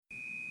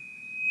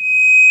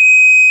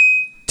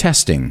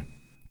Testing.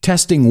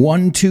 Testing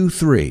 1, 2,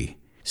 3.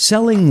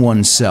 Selling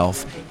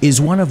oneself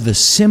is one of the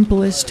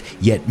simplest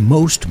yet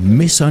most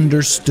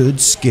misunderstood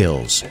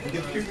skills.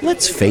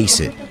 Let's face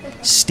it,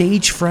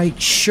 stage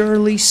fright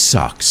surely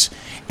sucks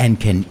and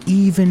can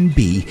even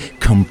be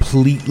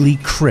completely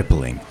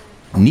crippling.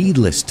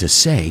 Needless to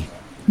say,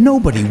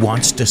 nobody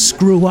wants to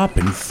screw up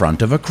in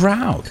front of a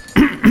crowd.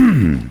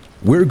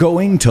 We're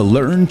going to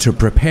learn to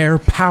prepare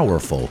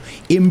powerful,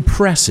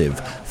 impressive,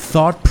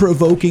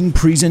 thought-provoking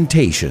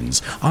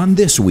presentations on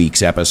this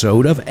week's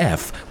episode of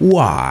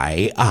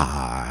FYI.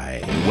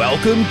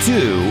 Welcome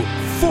to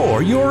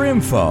For Your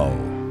Info.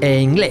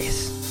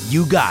 Inglés.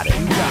 You got it.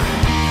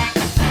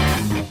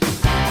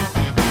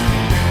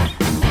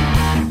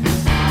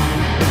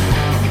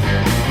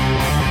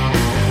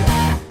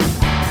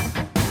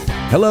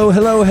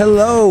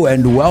 Hello,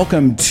 and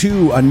welcome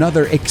to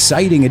another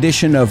exciting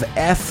edition of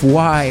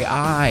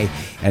FYI.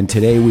 And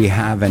today we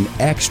have an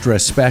extra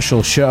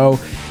special show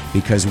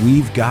because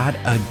we've got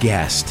a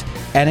guest.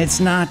 And it's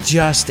not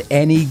just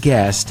any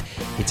guest.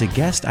 It's a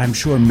guest I'm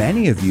sure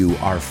many of you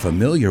are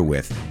familiar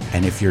with.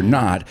 And if you're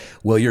not,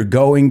 well, you're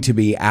going to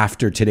be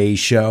after today's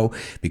show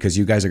because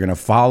you guys are going to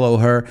follow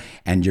her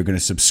and you're going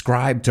to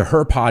subscribe to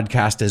her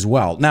podcast as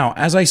well. Now,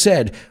 as I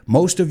said,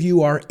 most of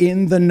you are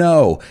in the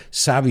know,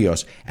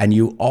 sabios, and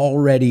you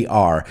already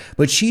are.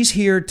 But she's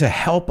here to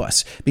help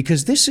us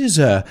because this is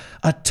a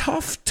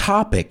tough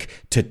topic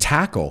to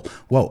tackle.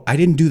 Whoa, I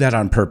didn't do that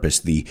on purpose,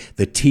 the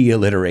T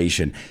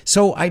alliteration.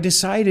 So I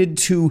decided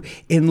to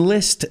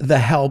enlist the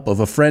help of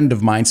a friend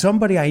of mine,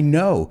 somebody I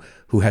know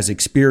who has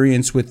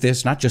experience with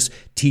this, not just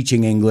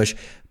teaching English,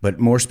 but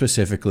more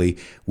specifically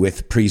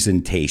with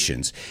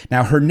presentations.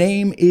 Now, her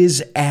name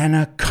is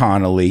Anna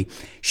Connolly.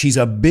 She's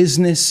a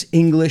business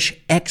English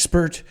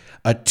expert,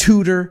 a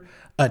tutor,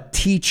 a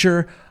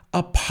teacher,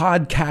 a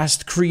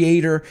podcast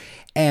creator,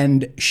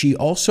 and she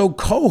also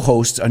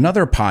co-hosts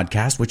another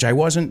podcast, which I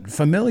wasn't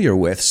familiar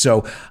with.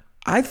 So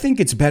I think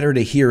it's better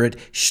to hear it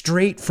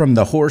straight from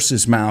the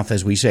horse's mouth,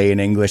 as we say in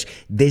English,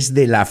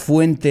 desde la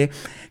fuente,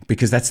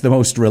 because that's the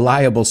most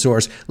reliable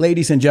source.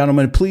 Ladies and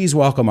gentlemen, please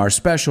welcome our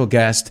special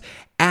guest,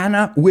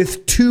 Anna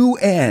with 2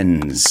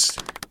 N's.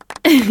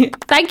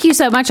 Thank you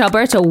so much,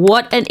 Alberto.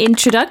 What an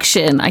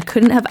introduction. I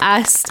couldn't have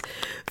asked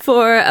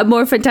for a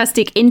more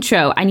fantastic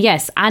intro. And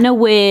yes, Anna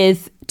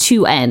with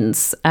 2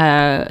 N's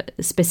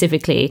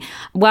specifically.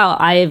 Well,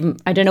 I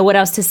don't know what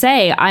else to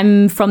say.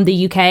 I'm from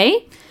the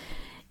UK.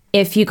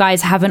 If you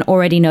guys haven't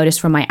already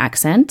noticed from my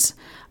accent,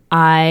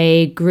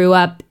 I grew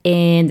up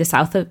in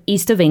the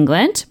east of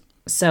England.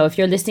 So if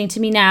you're listening to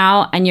me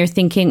now and you're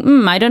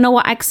thinking, I don't know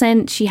what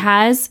accent she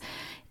has,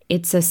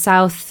 it's a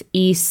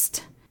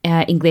southeast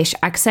English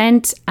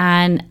accent.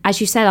 And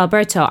as you said,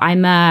 Alberto,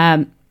 I'm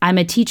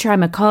a teacher,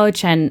 I'm a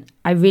coach, and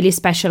I really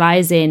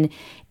specialize in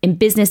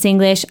business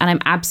English. And I'm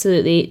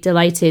absolutely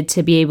delighted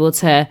to be able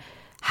to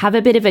have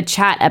a bit of a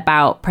chat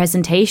about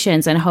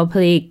presentations and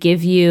hopefully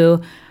give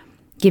you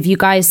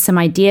guys some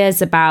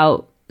ideas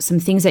about some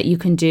things that you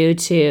can do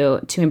to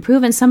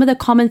improve and some of the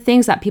common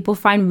things that people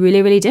find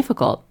really, really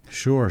difficult.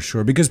 Sure.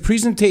 Because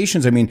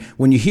presentations, I mean,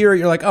 when you hear it,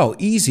 you're like, oh,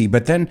 easy.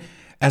 But then,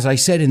 as I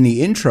said in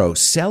the intro,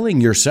 selling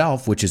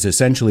yourself, which is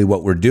essentially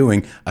what we're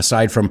doing,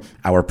 aside from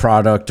our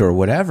product or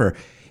whatever,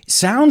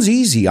 sounds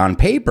easy on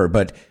paper,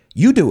 but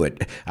you do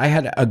it. I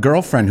had a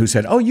girlfriend who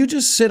said, oh, you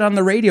just sit on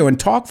the radio and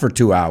talk for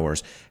 2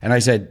 hours. And I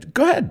said,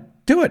 go ahead.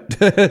 Do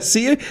it.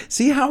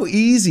 See how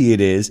easy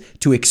it is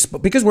to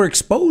because we're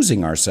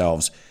exposing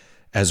ourselves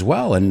as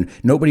well, and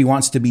nobody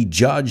wants to be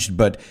judged,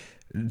 but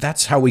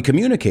that's how we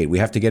communicate. We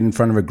have to get in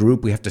front of a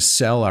group. We have to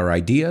sell our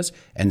ideas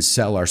and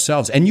sell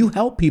ourselves. And you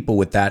help people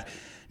with that,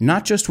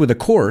 not just with a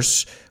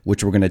course,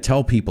 which we're going to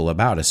tell people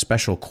about, a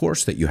special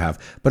course that you have,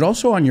 but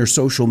also on your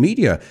social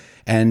media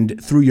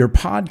and through your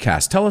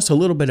podcast. Tell us a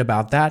little bit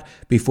about that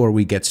before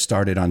we get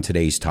started on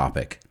today's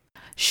topic.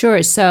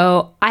 Sure.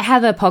 So I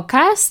have a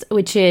podcast,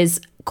 which is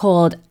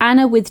called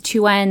Anna with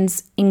 2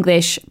 N's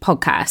English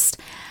Podcast.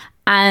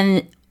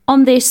 And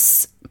on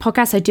this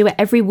podcast, I do it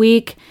every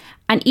week.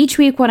 And each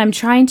week, what I'm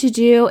trying to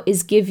do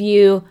is give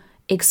you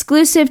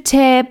exclusive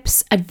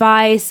tips,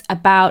 advice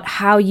about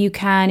how you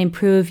can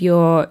improve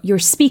your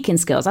speaking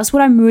skills. That's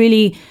what I'm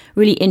really,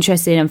 really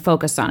interested and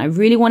focused on. I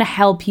really want to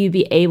help you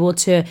be able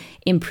to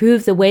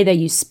improve the way that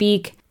you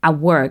speak at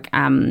work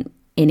in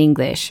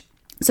English.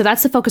 So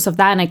that's the focus of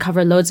that, and I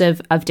cover loads of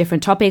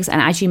different topics.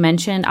 And as you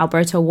mentioned,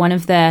 Alberto, one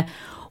of the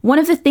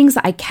things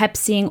that I kept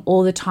seeing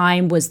all the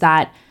time was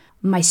that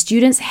my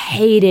students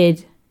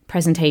hated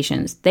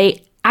presentations.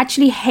 They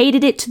actually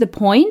hated it to the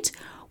point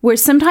where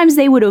sometimes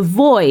they would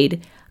avoid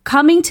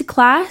coming to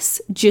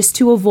class just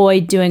to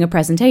avoid doing a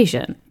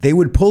presentation. They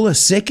would pull a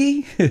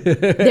sickie?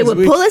 They would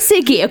pull a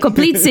sickie, a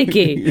complete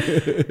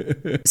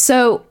sickie.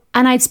 So,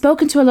 and I'd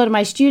spoken to a lot of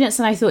my students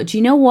and I thought, do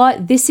you know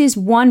what? This is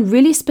one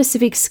really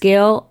specific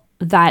skill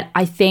that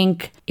I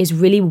think is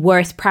really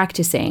worth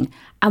practicing.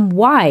 And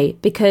why?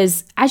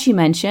 Because as you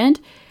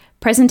mentioned,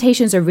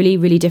 presentations are really,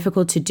 really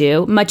difficult to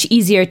do. Much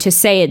easier to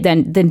say it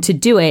than to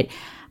do it.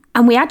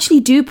 And we actually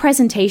do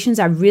presentations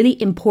at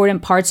really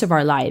important parts of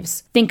our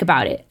lives. Think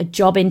about it. A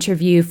job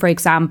interview, for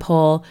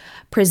example,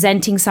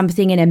 presenting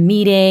something in a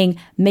meeting,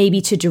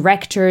 maybe to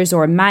directors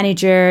or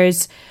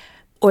managers,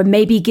 or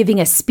maybe giving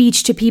a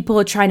speech to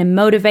people, trying to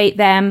motivate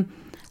them.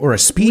 Or a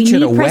speech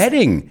at a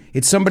wedding.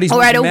 It's somebody's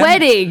or at a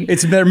wedding.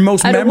 It's their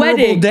most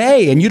memorable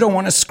day, and you don't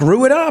want to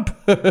screw it up.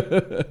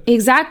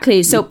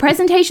 Exactly. So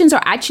presentations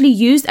are actually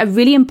used at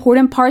really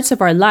important parts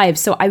of our lives.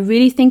 So I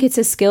really think it's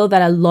a skill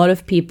that a lot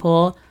of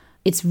people,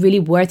 it's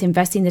really worth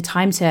investing the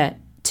time to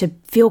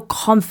feel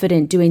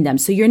confident doing them.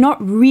 So you're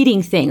not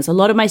reading things. A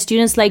lot of my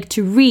students like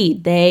to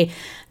read. They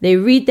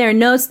read their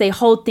notes, they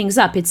hold things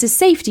up. It's a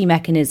safety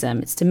mechanism.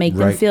 It's to make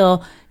them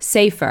feel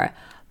safer.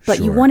 But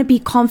you want to be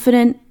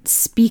confident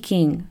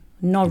speaking,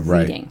 not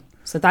reading.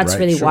 So that's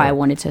really why I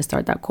wanted to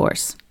start that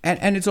course.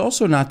 And it's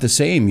also not the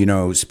same, you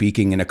know,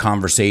 speaking in a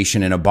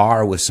conversation in a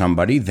bar with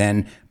somebody,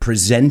 then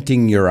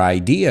presenting your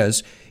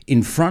ideas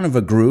in front of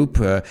a group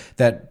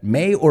that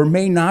may or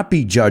may not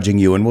be judging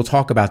you. And we'll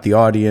talk about the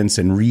audience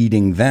and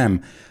reading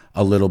them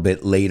a little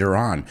bit later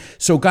on.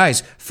 So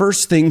guys,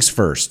 first things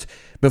first.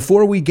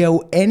 Before we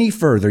go any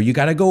further, you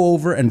got to go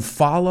over and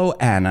follow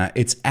Anna.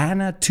 It's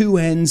Anna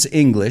 2Ns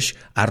English,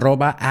 @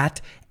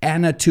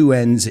 Anna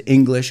 2Ns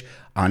English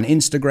on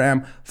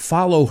Instagram.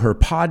 Follow her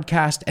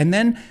podcast. And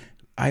then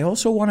I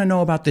also want to know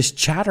about this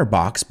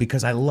Chatterbox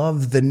because I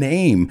love the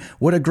name.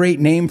 What a great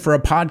name for a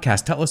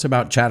podcast. Tell us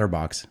about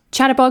Chatterbox.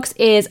 Chatterbox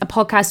is a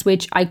podcast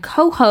which I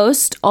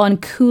co-host on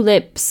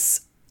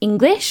Coolip's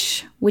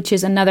English, which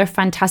is another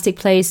fantastic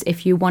place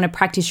if you want to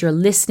practice your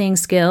listening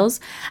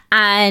skills.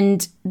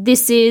 And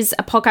this is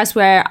a podcast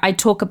where I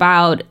talk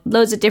about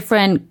loads of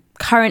different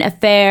current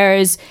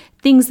affairs,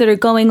 things that are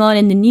going on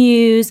in the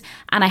news.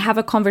 And I have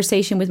a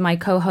conversation with my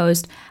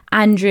co-host,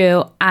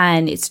 Andrew.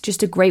 And it's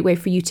just a great way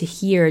for you to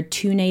hear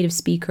two native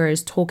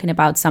speakers talking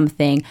about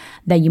something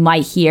that you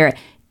might hear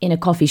in a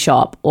coffee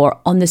shop or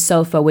on the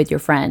sofa with your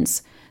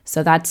friends.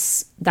 So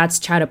that's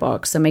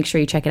Chatterbox. So make sure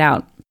you check it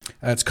out.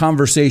 It's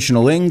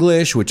conversational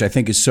English, which I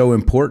think is so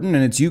important,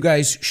 and it's you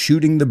guys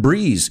shooting the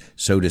breeze,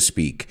 so to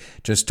speak.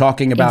 Just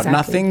talking about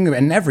nothing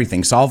and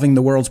everything, solving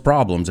the world's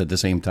problems at the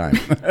same time.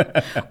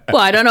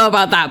 Well, I don't know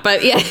about that,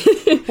 but yeah.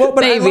 Well,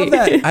 but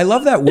I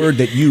love that word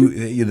that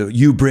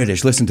you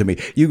British, listen to me,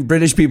 you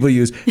British people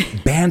use,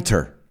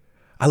 banter.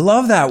 I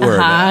love that word.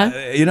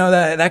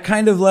 That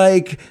kind of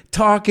like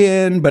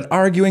talking, but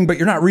arguing, but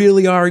you're not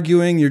really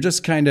arguing. You're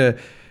just kind of,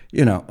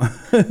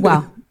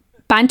 Wow.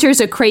 Banter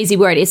is a crazy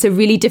word. It's a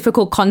really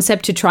difficult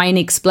concept to try and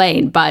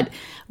explain, but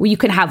you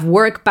can have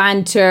work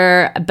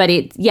banter, but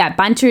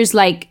banter is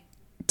like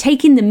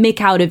taking the mick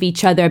out of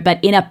each other,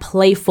 but in a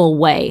playful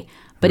way.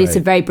 But it's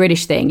a very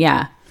British thing.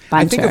 Yeah.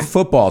 Banter. I think of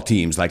football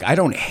teams. Like, I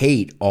don't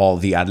hate all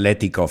the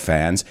Atletico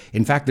fans.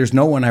 In fact, there's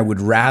no one I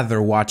would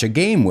rather watch a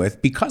game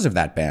with because of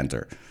that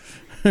banter.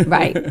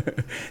 Right.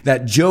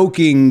 That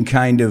joking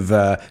kind of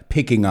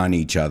picking on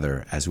each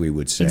other, as we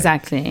would say.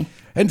 Exactly.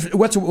 And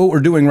what we're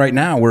doing right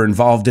now, we're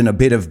involved in a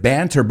bit of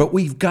banter, but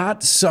we've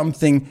got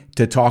something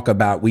to talk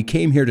about. We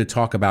came here to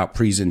talk about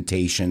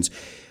presentations.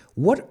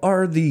 What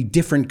are the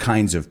different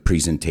kinds of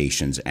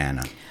presentations,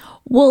 Anna?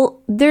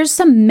 Well, there's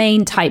some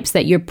main types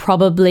that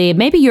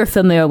maybe you're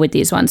familiar with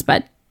these ones,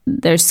 but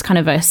there's kind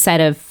of a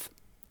set of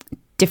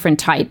different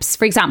types.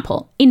 For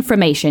example,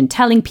 information,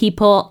 telling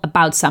people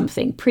about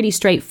something, pretty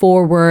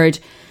straightforward.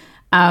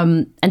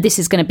 And this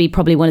is going to be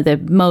probably one of the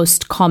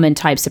most common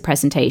types of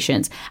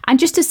presentations. And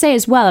just to say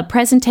as well, a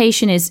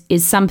presentation is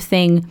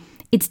something,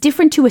 it's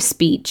different to a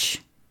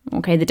speech.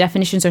 Okay, the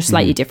definitions are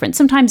slightly different.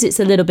 Sometimes it's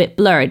a little bit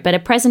blurred, but a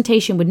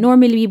presentation would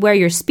normally be where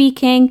you're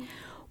speaking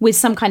with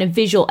some kind of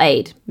visual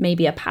aid,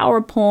 maybe a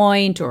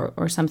PowerPoint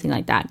or something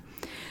like that.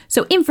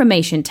 So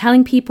information,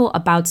 telling people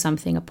about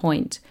something, a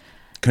point.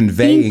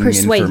 Conveying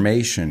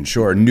information,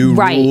 sure. New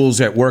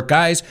rules at work.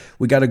 Guys,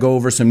 we got to go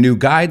over some new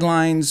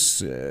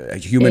guidelines,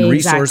 human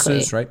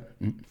resources, right?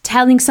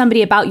 Telling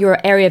somebody about your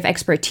area of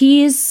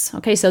expertise.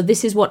 Okay, so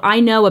this is what I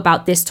know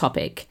about this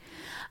topic.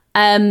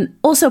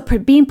 Also,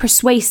 being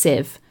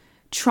persuasive,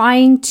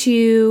 trying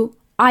to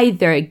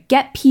either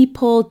get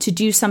people to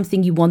do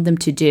something you want them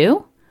to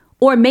do,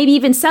 or maybe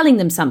even selling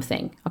them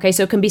something. Okay,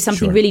 so it can be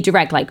something really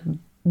direct, like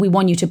we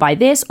want you to buy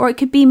this, or it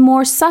could be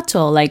more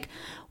subtle, like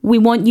we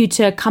want you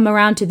to come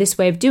around to this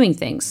way of doing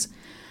things.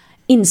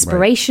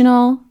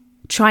 Inspirational,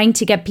 trying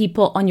to get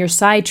people on your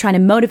side, trying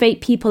to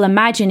motivate people.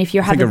 Imagine if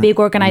you have a big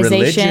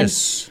organization.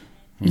 Religious.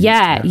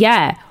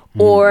 Yeah.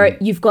 Or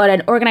you've got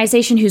an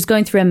organization who's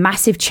going through a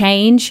massive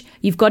change.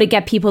 You've got to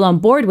get people on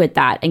board with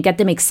that and get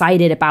them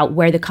excited about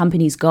where the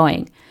company's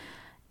going.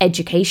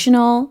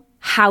 Educational,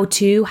 how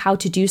to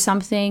do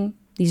something.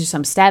 These are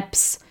some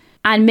steps.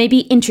 And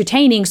maybe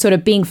entertaining, sort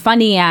of being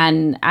funny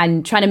and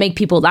trying to make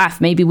people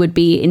laugh, maybe would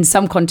be in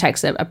some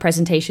context a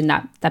presentation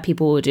that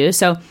people will do.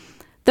 So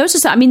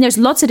Those are, I mean, there's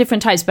lots of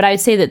different types, but I would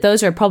say that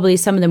those are probably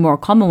some of the more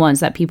common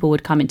ones that people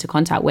would come into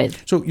contact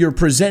with. So you're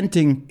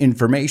presenting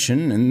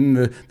information, and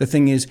the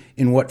thing is,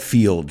 in what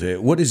field?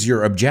 What is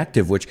your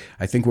objective? Which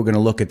I think we're going to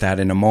look at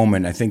that in a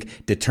moment. I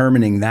think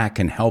determining that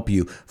can help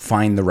you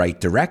find the right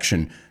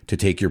direction to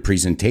take your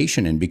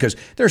presentation in, because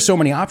there are so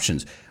many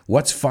options.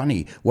 What's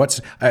funny?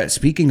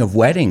 Speaking of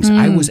weddings,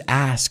 I was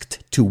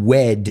asked to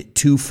wed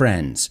 2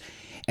 friends.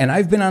 And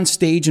I've been on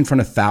stage in front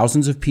of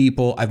thousands of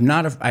people.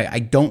 I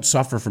don't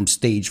suffer from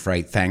stage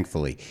fright,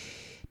 thankfully.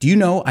 Do you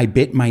know I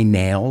bit my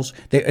nails?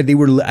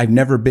 I've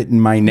never bitten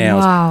my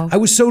nails. Wow. I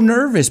was so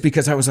nervous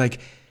because I was like,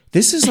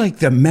 this is like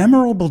the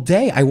memorable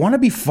day. I want to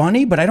be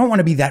funny, but I don't want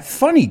to be that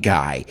funny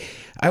guy.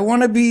 I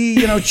want to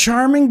be,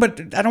 charming,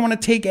 but I don't want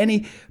to take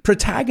any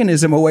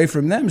protagonism away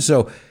from them.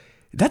 So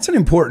that's an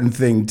important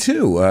thing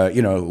too.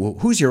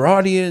 Who's your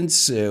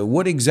audience?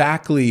 What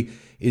exactly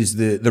is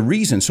the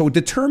reason? So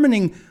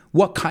determining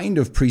what kind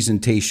of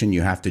presentation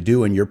you have to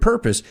do and your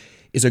purpose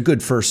is a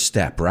good first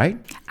step, right?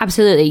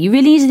 Absolutely. You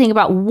really need to think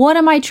about, what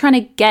am I trying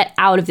to get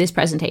out of this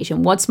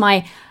presentation? What's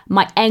my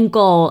end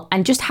goal?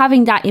 And just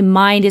having that in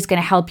mind is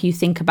going to help you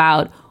think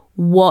about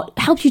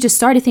help you to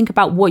start to think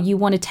about what you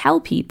want to tell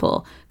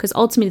people, because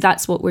ultimately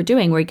that's what we're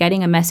doing. We're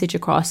getting a message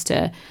across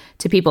to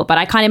people. But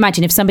I can't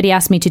imagine if somebody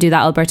asked me to do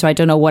that, Alberto, I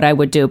don't know what I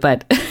would do,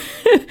 but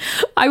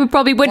I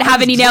wouldn't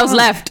have any nails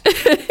left.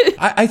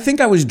 I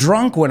think I was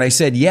drunk when I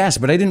said yes,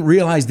 but I didn't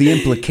realize the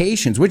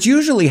implications, which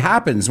usually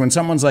happens when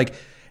someone's like,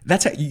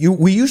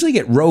 we usually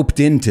get roped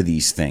into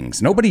these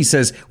things. Nobody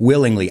says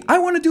willingly, I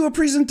want to do a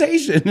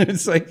presentation.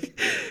 It's like,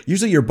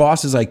 usually your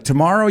boss is like,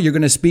 tomorrow you're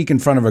going to speak in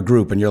front of a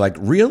group. And you're like,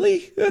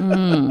 really?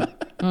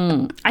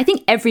 I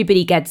think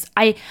everybody gets,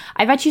 I've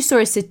actually saw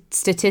a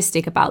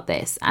statistic about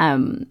this,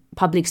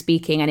 public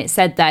speaking, and it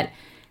said that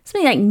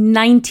something like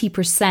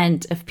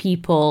 90% of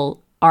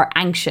people are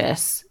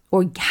anxious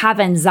or have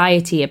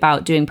anxiety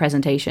about doing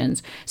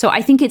presentations. So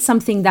I think it's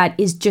something that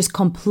is just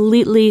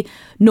completely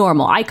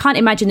normal. I can't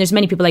imagine there's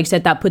many people, like you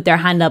said, that put their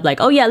hand up like,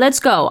 oh yeah,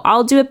 let's go.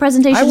 I'll do a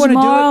presentation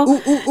tomorrow.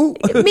 Do it.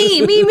 Ooh.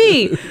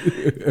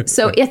 Me.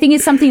 So I think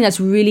it's something that's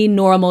really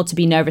normal to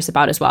be nervous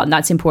about as well. And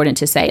that's important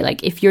to say.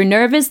 Like, if you're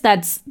nervous,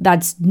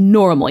 that's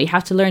normal. You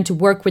have to learn to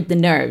work with the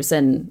nerves,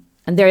 and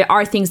there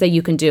are things that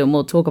you can do, and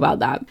we'll talk about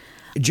that.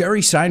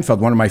 Jerry Seinfeld,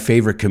 one of my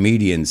favorite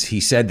comedians, he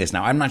said this.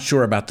 Now, I'm not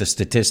sure about the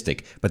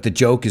statistic, but the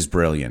joke is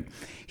brilliant.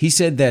 He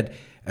said that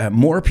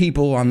more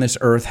people on this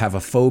earth have a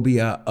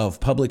phobia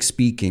of public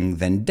speaking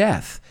than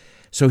death.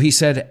 So he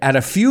said at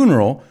a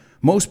funeral,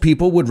 most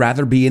people would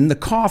rather be in the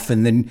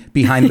coffin than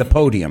behind the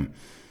podium.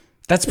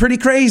 That's pretty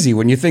crazy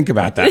when you think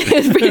about that.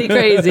 It's pretty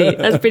crazy.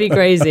 That's pretty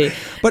crazy.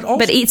 But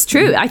it's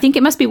true. I think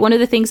it must be one of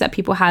the things that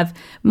people have,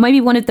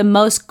 maybe one of the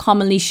most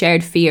commonly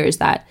shared fears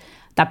that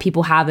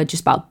people have, are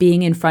just about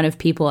being in front of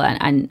people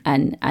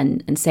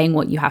and saying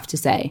what you have to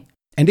say.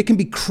 And it can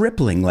be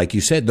crippling, like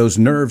you said. Those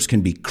nerves can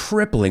be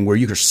crippling, where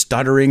you're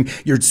stuttering,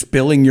 you're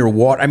spilling your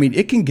water. I mean,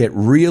 it can get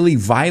really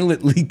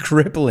violently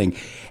crippling.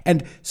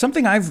 And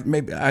something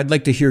I'd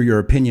like to hear your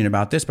opinion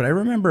about this, but I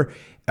remember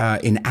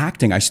in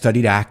acting, I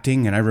studied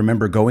acting, and I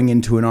remember going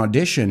into an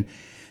audition.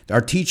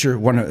 Our teacher,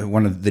 one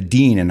of the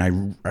dean,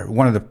 and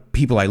one of the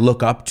people I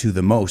look up to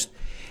the most,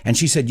 and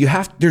she said,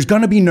 there's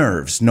going to be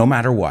nerves no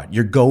matter what.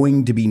 You're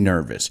going to be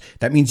nervous.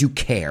 That means you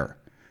care.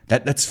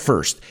 That's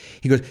first.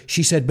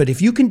 She said, but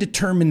if you can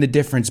determine the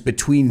difference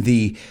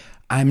between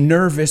I'm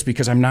nervous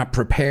because I'm not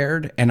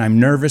prepared and I'm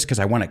nervous because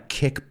I want to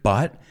kick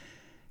butt,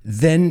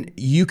 then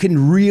you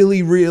can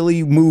really,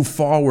 really move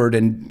forward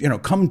and,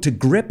 come to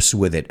grips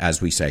with it, as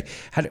we say.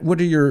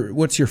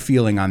 What's your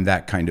feeling on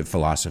that kind of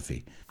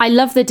philosophy? I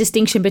love the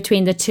distinction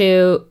between the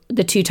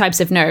two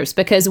types of nerves,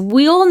 because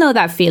we all know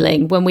that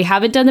feeling when we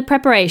haven't done the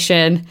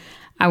preparation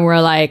and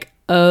we're like,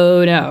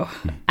 oh no.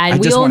 And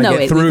we all know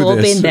it. We've all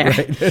been there.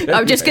 Right?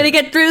 I'm just going to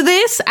get through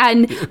this.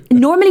 And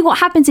normally what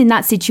happens in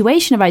that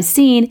situation, I've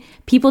seen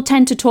people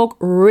tend to talk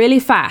really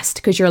fast,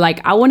 because you're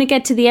like, I want to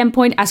get to the end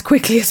point as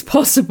quickly as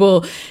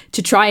possible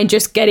to try and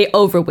just get it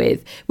over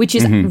with, which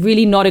is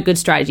really not a good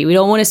strategy. We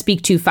don't want to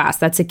speak too fast.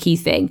 That's a key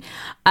thing.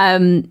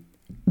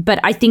 But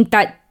I think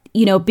that,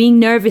 being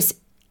nervous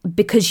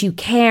because you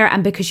care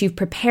and because you've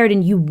prepared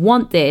and you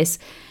want this,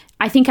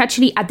 I think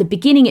actually at the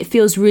beginning it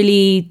feels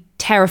really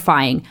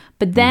terrifying.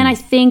 But then I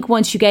think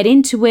once you get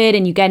into it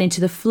and you get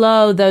into the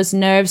flow, those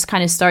nerves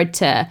kind of start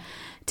to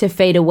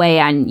fade away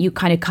and you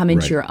kind of come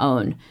into your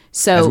own.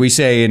 So, as we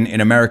say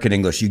in American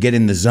English, you get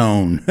in the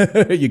zone,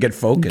 you get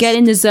focused. Get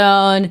in the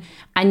zone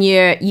and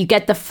you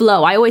get the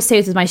flow. I always say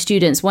this with my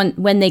students,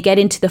 when they get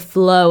into the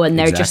flow and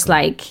they're just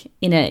like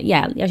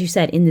as you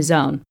said, in the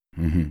zone.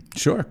 Mm-hmm.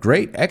 Sure.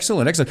 Great.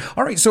 Excellent.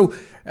 All right. So,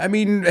 I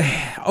mean,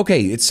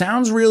 okay, it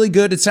sounds really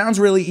good. It sounds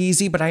really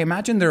easy, but I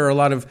imagine there are a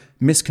lot of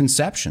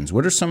misconceptions.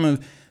 What are some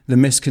of the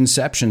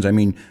misconceptions? I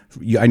mean,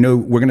 I know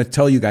we're going to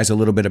tell you guys a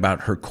little bit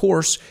about her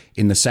course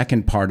in the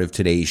second part of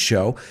today's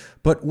show,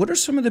 but what are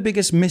some of the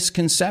biggest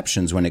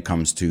misconceptions when it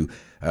comes to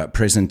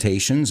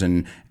presentations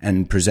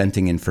and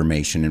presenting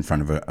information in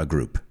front of a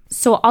group?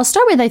 So I'll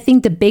start with, I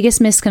think the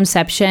biggest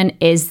misconception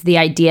is the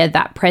idea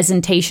that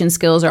presentation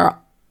skills are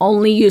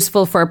only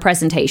useful for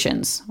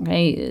presentations.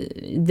 Okay,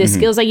 the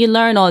skills that you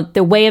learn or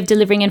the way of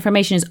delivering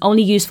information is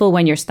only useful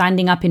when you're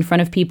standing up in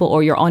front of people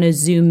or you're on a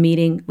Zoom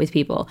meeting with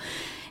people.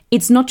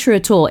 It's not true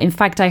at all. In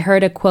fact, I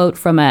heard a quote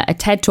from a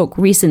TED Talk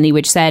recently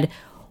which said,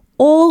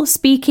 all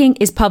speaking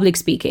is public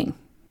speaking,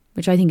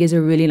 which I think is a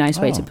really nice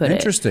way to put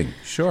interesting. it.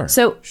 Sure.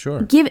 So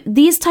sure. Give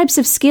these types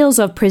of skills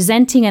of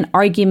presenting an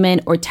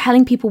argument or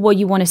telling people what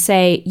you want to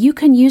say, you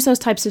can use those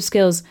types of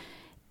skills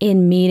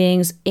in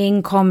meetings,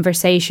 in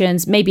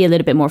conversations, maybe a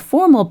little bit more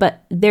formal,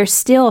 but they're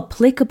still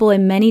applicable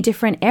in many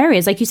different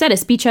areas. Like you said, a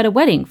speech at a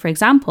wedding, for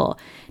example,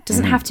 it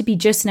doesn't have to be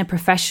just in a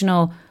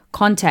professional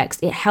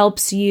context. It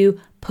helps you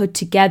put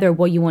together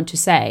what you want to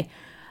say.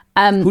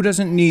 Who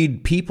doesn't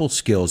need people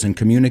skills and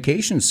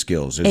communication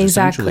skills is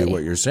essentially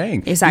what you're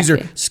saying. Exactly.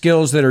 These are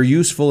skills that are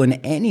useful in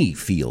any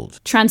field.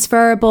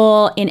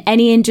 Transferable in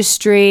any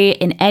industry,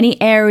 in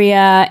any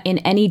area, in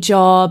any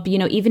job. You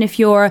know, even if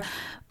you're,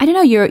 I don't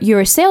know, you're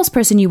a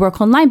salesperson, you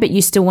work online, but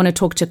you still want to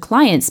talk to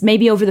clients,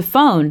 maybe over the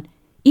phone.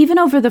 Even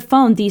over the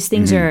phone, these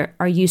things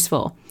are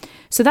useful.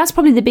 So that's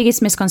probably the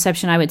biggest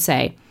misconception, I would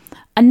say.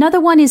 Another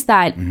one is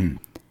that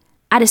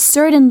at a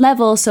certain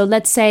level, so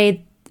let's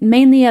say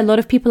mainly a lot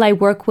of people I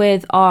work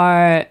with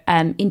are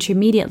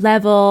intermediate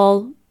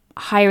level,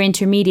 higher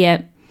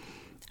intermediate.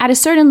 At a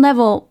certain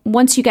level,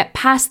 once you get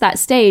past that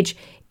stage,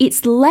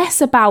 it's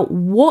less about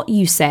what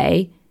you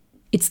say.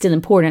 It's still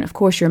important, of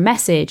course, your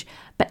message,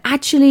 but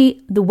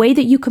actually the way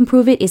that you can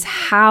prove it is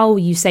how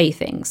you say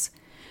things.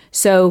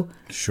 So,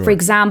 for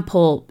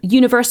example,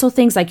 universal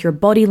things like your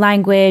body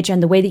language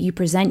and the way that you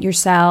present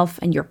yourself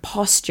and your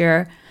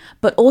posture,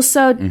 but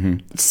also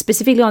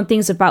specifically on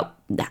things about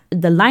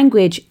the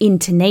language,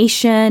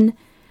 intonation,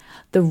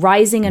 the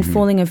rising and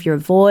falling of your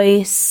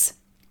voice.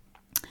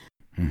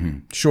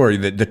 Sure,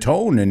 the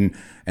tone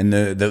and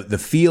the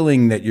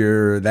feeling that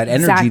that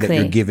energy that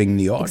you're giving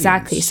the audience.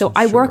 Exactly. So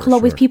I work a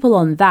lot with people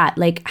on that.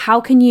 Like,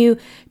 how can you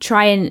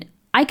try and,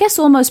 I guess,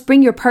 almost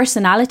bring your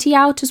personality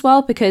out as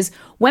well? Because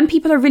when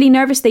people are really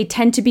nervous, they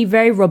tend to be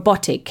very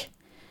robotic.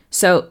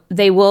 So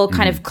they will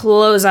kind of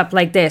close up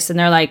like this and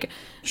they're like,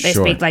 they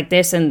speak like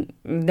this and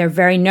they're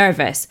very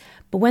nervous.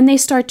 But when they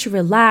start to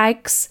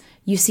relax,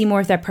 you see more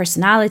of their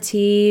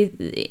personality.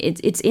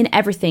 It's in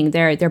everything.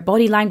 Their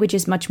body language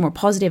is much more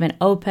positive and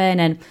open.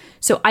 And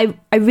so I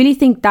really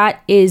think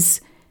that is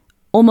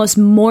almost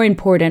more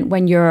important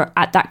when you're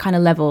at that kind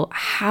of level,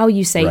 how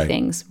you say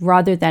things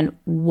rather than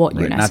what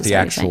you're necessarily not the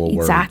actual saying.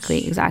 words.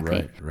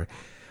 Exactly. Right.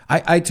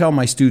 I tell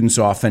my students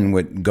often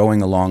with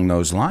going along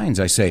those lines,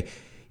 I say,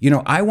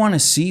 I want to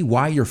see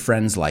why your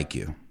friends like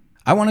you.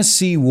 I want to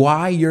see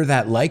why you're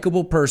that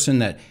likable person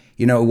that,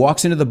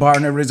 walks into the bar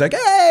and everybody's like,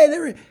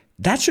 hey,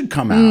 that should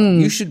come out.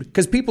 You should,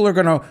 because people are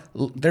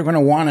they're going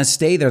to want to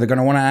stay there. They're going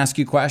to want to ask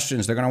you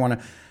questions. They're going to want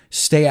to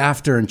stay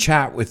after and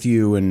chat with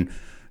you and,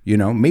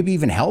 maybe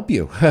even help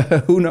you.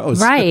 Who knows?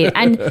 Right.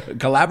 And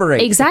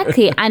collaborate.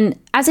 Exactly. And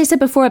as I said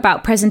before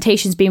about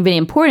presentations being really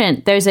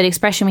important, there's an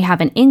expression we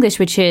have in English,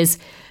 which is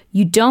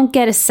you don't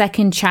get a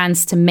second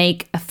chance to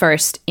make a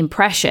first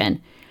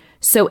impression.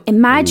 So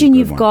imagine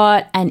you've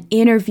got an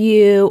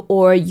interview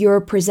or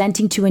you're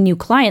presenting to a new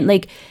client,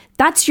 like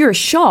that's your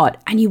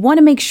shot. And you want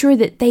to make sure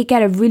that they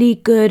get a really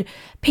good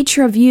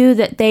picture of you,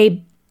 that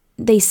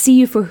they see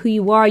you for who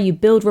you are, you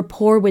build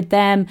rapport with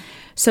them.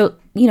 So,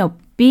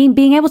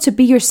 being able to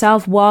be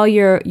yourself while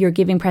you're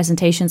giving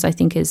presentations, I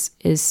think is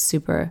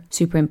super,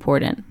 super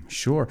important.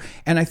 Sure.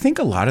 And I think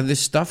a lot of this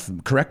stuff,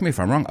 correct me if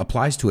I'm wrong,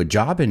 applies to a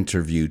job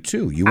interview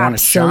too. You want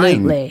to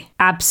shine.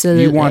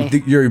 Absolutely. You want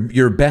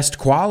your best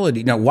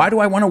quality. Now, why do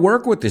I want to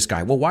work with this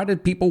guy? Well, why do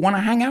people want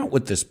to hang out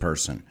with this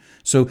person?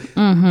 So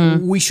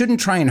we shouldn't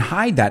try and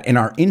hide that. And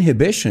our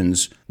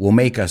inhibitions will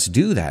make us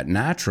do that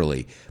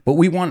naturally. But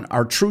we want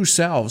our true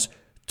selves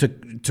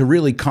to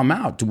really come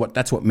out to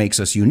that's what makes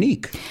us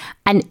unique.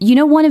 And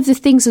one of the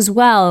things as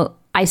well,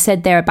 I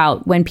said there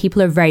about when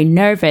people are very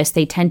nervous,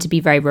 they tend to be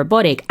very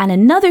robotic. And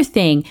another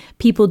thing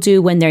people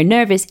do when they're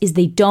nervous is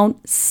they don't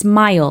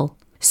smile.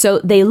 So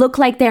they look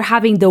like they're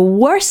having the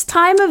worst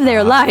time of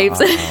their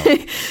lives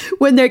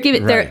when they're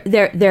giving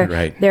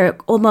they're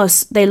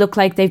almost, they look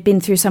like they've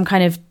been through some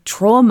kind of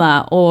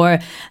trauma or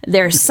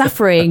they're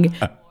suffering.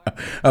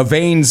 A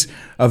veins is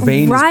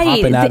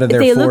popping out of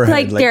their forehead. They look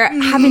like they're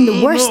having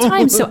the worst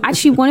time. So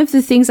actually one of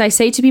the things I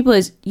say to people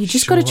is you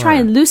just got to try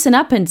and loosen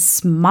up and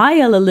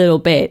smile a little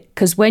bit,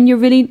 because when you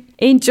really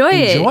enjoy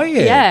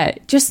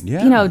it. Just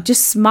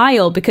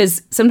smile,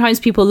 because sometimes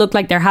people look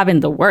like they're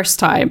having the worst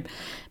time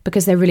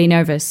because they're really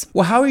nervous.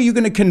 Well, how are you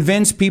going to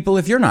convince people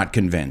if you're not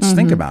convinced?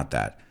 Think about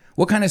that.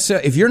 What kind of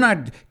if you're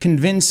not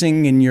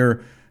convincing in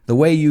the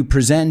way you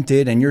present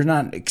it, and you're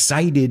not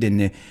excited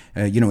and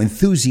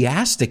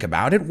enthusiastic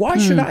about it, why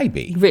should I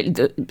be?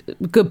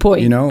 Good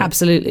point.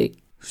 Absolutely.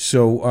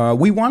 So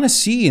we want to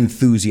see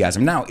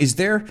enthusiasm. Now, is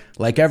there,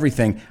 like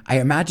everything, I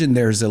imagine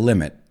there's a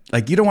limit.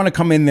 Like, you don't want to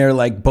come in there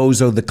like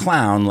Bozo the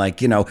Clown, like,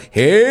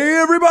 hey,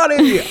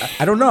 everybody.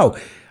 I don't know.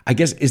 I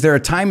guess, is there a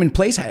time and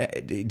place?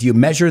 Do you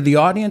measure the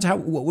audience?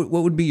 What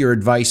would be your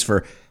advice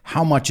for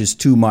how much is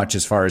too much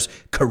as far as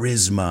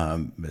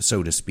charisma,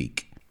 so to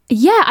speak?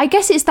 Yeah, I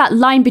guess it's that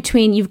line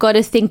between you've got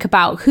to think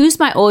about who's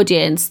my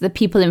audience, the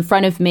people in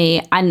front of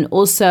me, and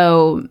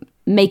also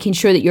making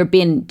sure that you're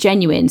being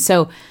genuine.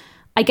 So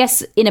I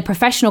guess in a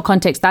professional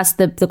context, that's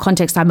the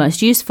context I'm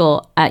most used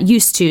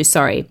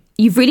to.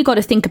 You've really got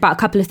to think about a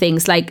couple of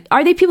things. Like,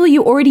 are they people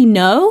you already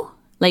know?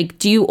 Like,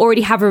 do you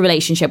already have a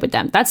relationship with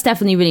them? That's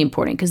definitely really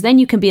important, because then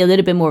you can be a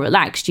little bit more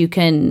relaxed. You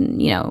can,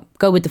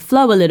 go with the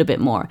flow a little bit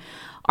more.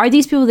 Are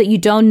these people that you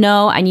don't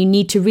know and you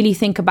need to really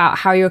think about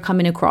how you're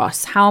coming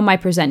across? How am I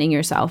presenting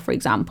yourself, for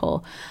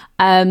example?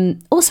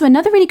 Also,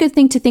 another really good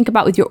thing to think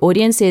about with your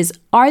audience is,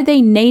 are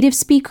they native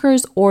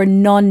speakers or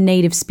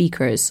non-native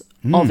speakers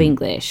of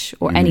English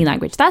or any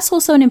language? That's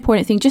also an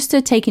important thing just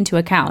to take into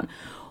account.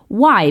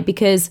 Why?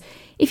 Because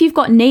if you've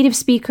got native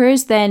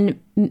speakers, then,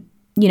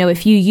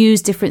 if you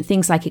use different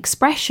things like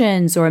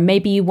expressions, or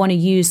maybe you want to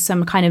use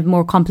some kind of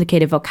more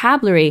complicated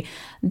vocabulary,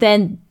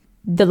 then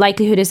the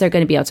likelihood is they're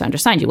going to be able to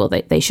understand you. Well,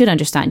 they should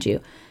understand you.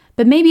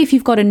 But maybe if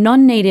you've got a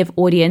non-native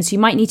audience, you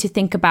might need to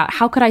think about,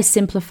 how could I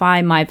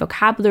simplify my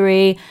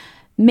vocabulary?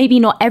 Maybe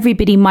not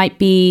everybody might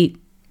be,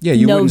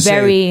 wouldn't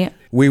say,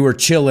 we were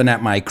chilling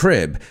at my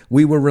crib.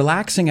 We were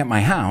relaxing at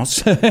my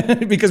house.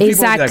 Because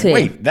people are like,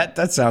 wait,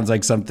 that sounds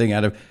like something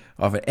out of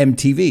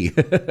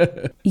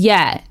MTV.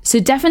 Yeah. So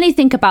definitely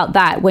think about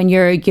that when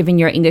you're giving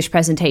your English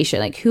presentation.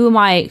 Like, who am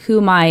I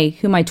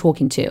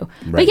talking to?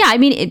 Right. But yeah, I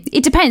mean,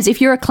 it depends.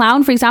 If you're a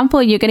clown, for example,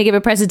 and you're going to give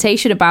a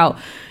presentation about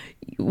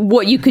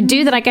what you could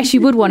do, then I guess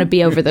you would want to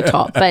be over the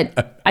top.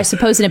 But I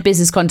suppose in a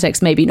business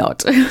context, maybe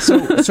not.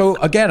 So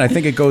again, I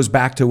think it goes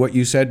back to what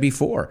you said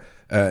before.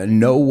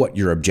 Know what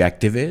your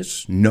objective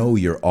is, know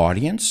your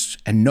audience,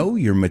 and know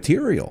your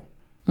material.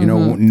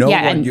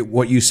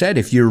 What you said.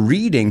 If you're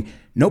reading,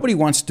 nobody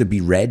wants to be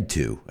read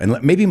to.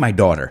 And maybe my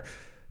daughter.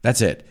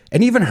 That's it.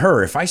 And even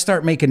her, if I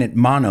start making it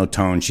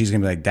monotone, she's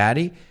going to be like,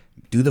 Daddy,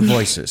 do the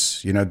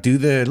voices, do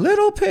the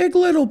little pig,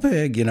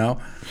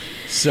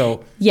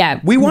 So yeah,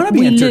 we want to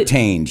be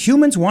entertained.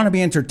 Humans want to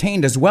be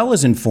entertained as well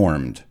as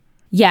informed.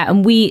 Yeah.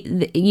 And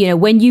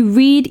when you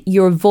read,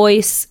 your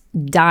voice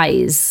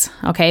dies.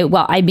 Okay.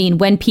 Well, I mean,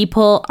 when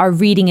people are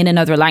reading in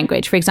another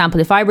language, for example,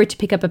 if I were to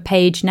pick up a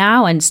page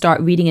now and start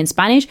reading in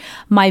Spanish,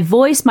 my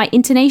voice, my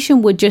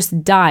intonation would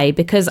just die,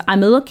 because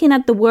I'm looking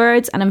at the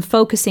words and I'm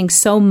focusing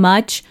so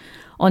much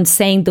on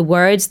saying the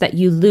words that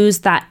you lose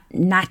that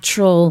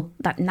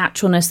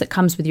naturalness that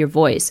comes with your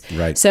voice.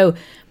 Right. So,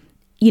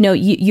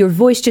 your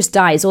voice just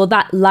dies. All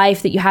that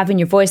life that you have in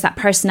your voice, that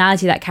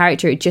personality, that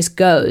character, it just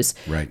goes.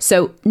 Right.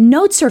 So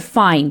notes are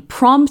fine.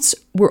 Prompts,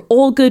 we're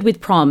all good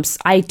with prompts.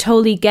 I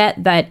totally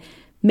get that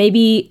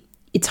maybe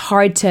it's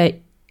hard to,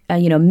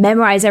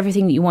 memorize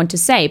everything that you want to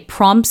say.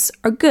 Prompts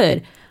are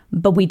good,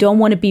 but we don't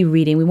want to be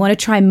reading. We want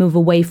to try and move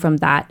away from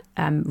that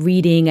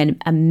reading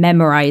and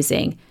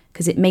memorizing,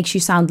 because it makes you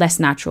sound less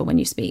natural when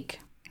you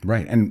speak.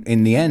 Right. And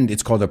in the end,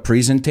 it's called a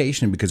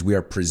presentation because we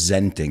are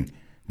presenting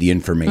the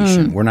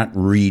information. We're not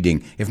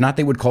reading. If not,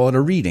 they would call it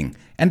a reading.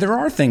 And there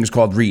are things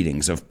called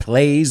readings of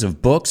plays,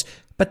 of books,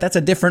 but that's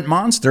a different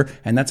monster,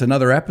 and that's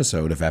another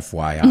episode of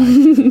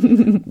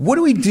FYI. What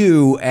do we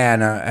do,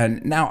 Anna?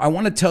 And now I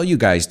want to tell you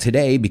guys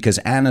today, because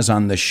Anna's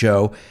on the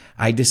show,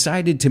 I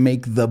decided to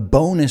make the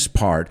bonus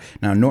part.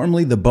 Now,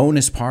 normally the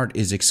bonus part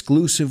is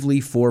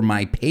exclusively for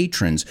my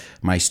patrons,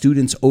 my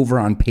students over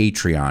on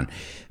Patreon.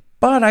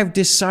 But I've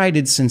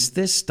decided, since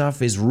this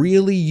stuff is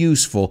really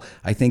useful,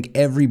 I think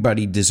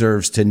everybody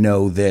deserves to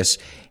know this.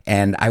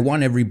 And I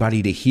want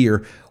everybody to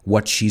hear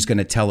what she's going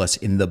to tell us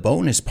in the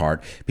bonus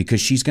part, because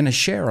she's going to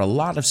share a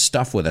lot of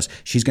stuff with us.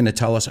 She's going to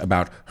tell us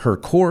about her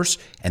course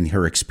and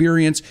her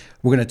experience.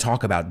 We're going to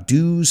talk about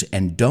do's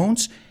and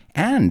don'ts.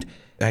 And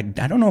I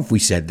don't know if we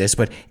said this,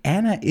 but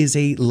Anna is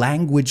a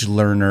language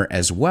learner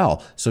as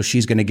well. So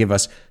she's going to give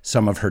us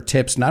some of her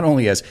tips, not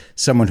only as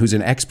someone who's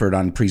an expert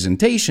on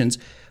presentations,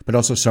 but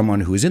also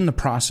someone who is in the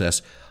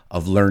process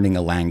of learning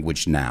a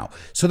language now.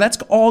 So that's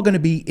all going to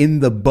be in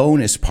the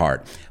bonus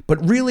part.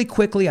 But really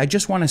quickly, I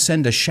just want to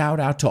send a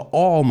shout out to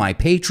all my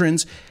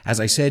patrons.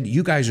 As I said,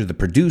 you guys are the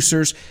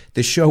producers.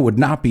 This show would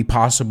not be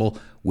possible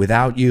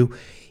without you.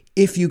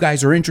 If you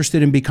guys are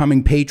interested in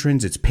becoming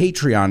patrons, it's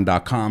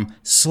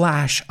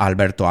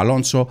patreon.com/Alberto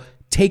Alonso.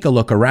 Take a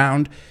look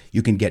around.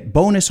 You can get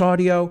bonus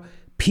audio,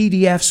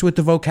 PDFs with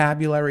the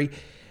vocabulary,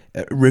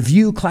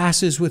 review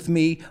classes with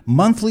me,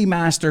 monthly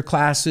master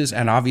classes,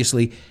 and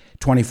obviously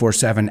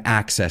 24/7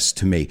 access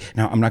to me.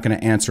 Now, I'm not going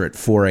to answer at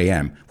 4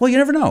 a.m. Well, you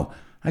never know.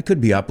 I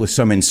could be up with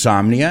some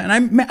insomnia, and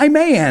I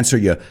may answer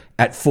you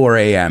at 4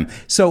 a.m.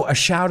 So a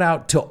shout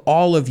out to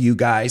all of you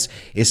guys,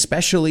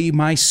 especially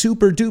my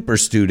super duper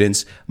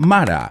students,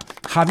 Mara,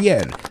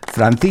 Javier,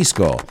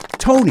 Francisco,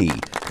 Tony,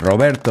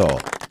 Roberto,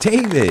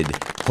 David,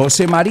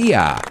 Jose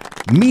Maria,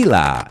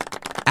 Mila,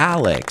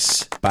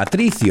 Alex,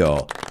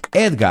 Patricio,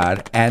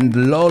 Edgar,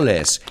 and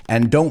Loles.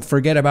 And don't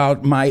forget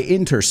about my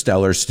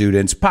interstellar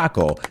students,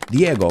 Paco,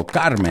 Diego,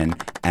 Carmen,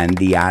 and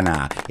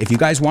Diana. If you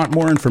guys want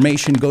more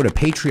information, go to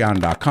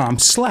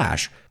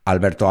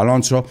patreon.com/Alberto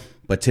Alonso.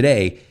 But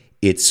today,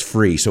 it's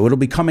free. So it'll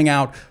be coming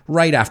out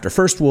right after.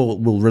 First, we'll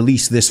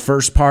release this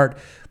first part,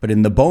 but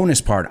in the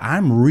bonus part,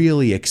 I'm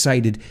really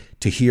excited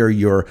to hear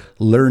your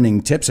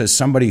learning tips as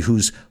somebody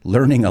who's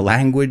learning a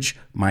language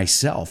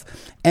myself.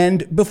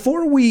 And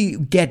before we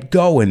get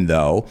going,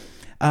 though,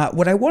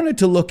 what I wanted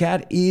to look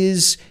at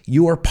is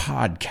your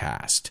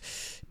podcast,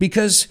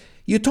 because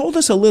you told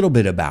us a little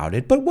bit about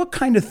it, but what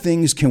kind of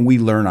things can we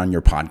learn on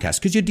your podcast?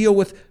 Because you deal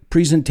with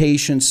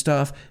presentation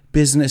stuff,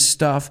 business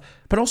stuff,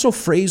 but also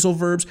phrasal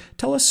verbs.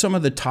 Tell us some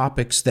of the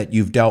topics that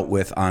you've dealt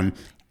with on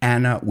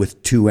Anna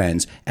with two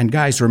N's. And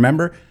guys,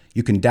 remember,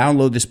 you can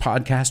download this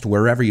podcast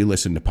wherever you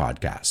listen to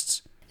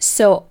podcasts.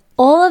 So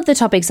all of the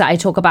topics that I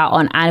talk about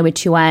on Anna with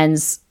two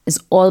N's is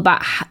all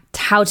about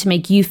how to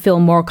make you feel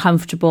more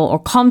comfortable or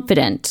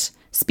confident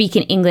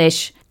speaking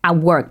English at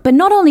work, but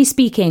not only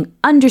speaking,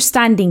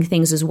 understanding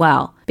things as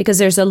well. Because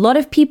there's a lot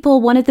of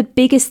people, one of the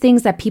biggest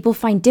things that people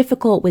find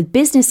difficult with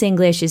business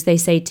English is they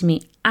say to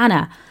me,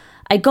 Anna,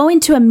 I go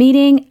into a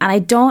meeting and I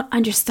don't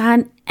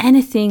understand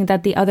anything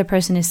that the other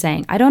person is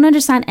saying. I don't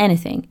understand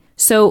anything.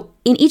 So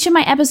in each of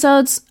my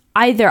episodes,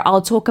 either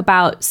I'll talk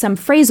about some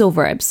phrasal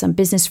verbs, some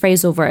business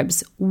phrasal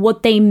verbs,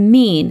 what they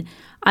mean,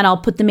 and I'll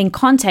put them in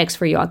context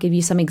for you. I'll give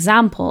you some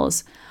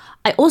examples.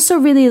 I also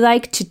really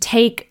like to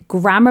take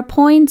grammar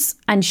points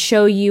and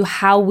show you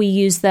how we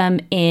use them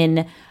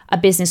in a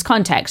business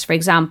context. For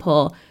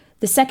example,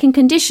 the second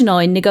conditional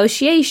in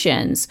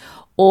negotiations,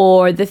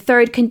 or the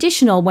third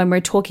conditional when we're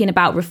talking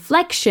about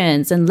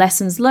reflections and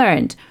lessons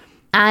learned.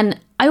 And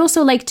I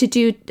also like to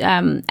do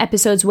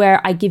episodes where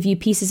I give you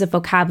pieces of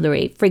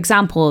vocabulary. For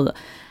example,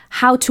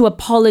 how to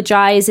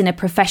apologize in a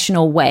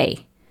professional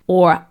way,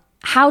 or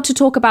how to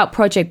talk about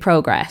project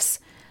progress.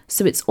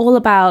 So it's all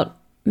about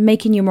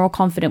making you more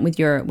confident with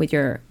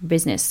your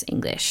business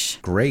English.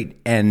 Great.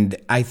 And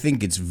I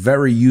think it's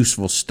very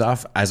useful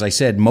stuff. As I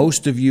said,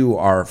 most of you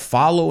are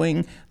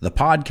following the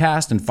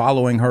podcast and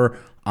following her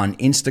on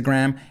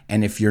Instagram.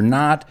 And if you're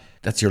not,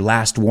 that's your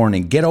last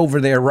warning. Get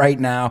over there right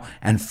now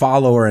and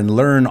follow her and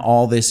learn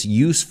all this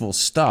useful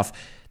stuff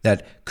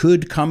that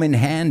could come in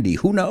handy,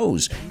 who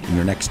knows, in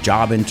your next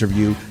job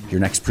interview, your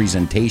next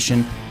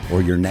presentation,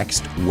 or your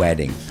next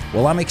wedding.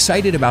 Well, I'm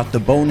excited about the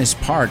bonus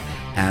part,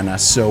 Anna,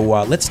 so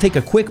let's take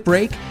a quick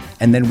break,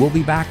 and then we'll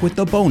be back with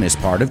the bonus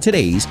part of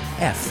today's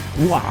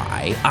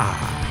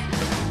FYI.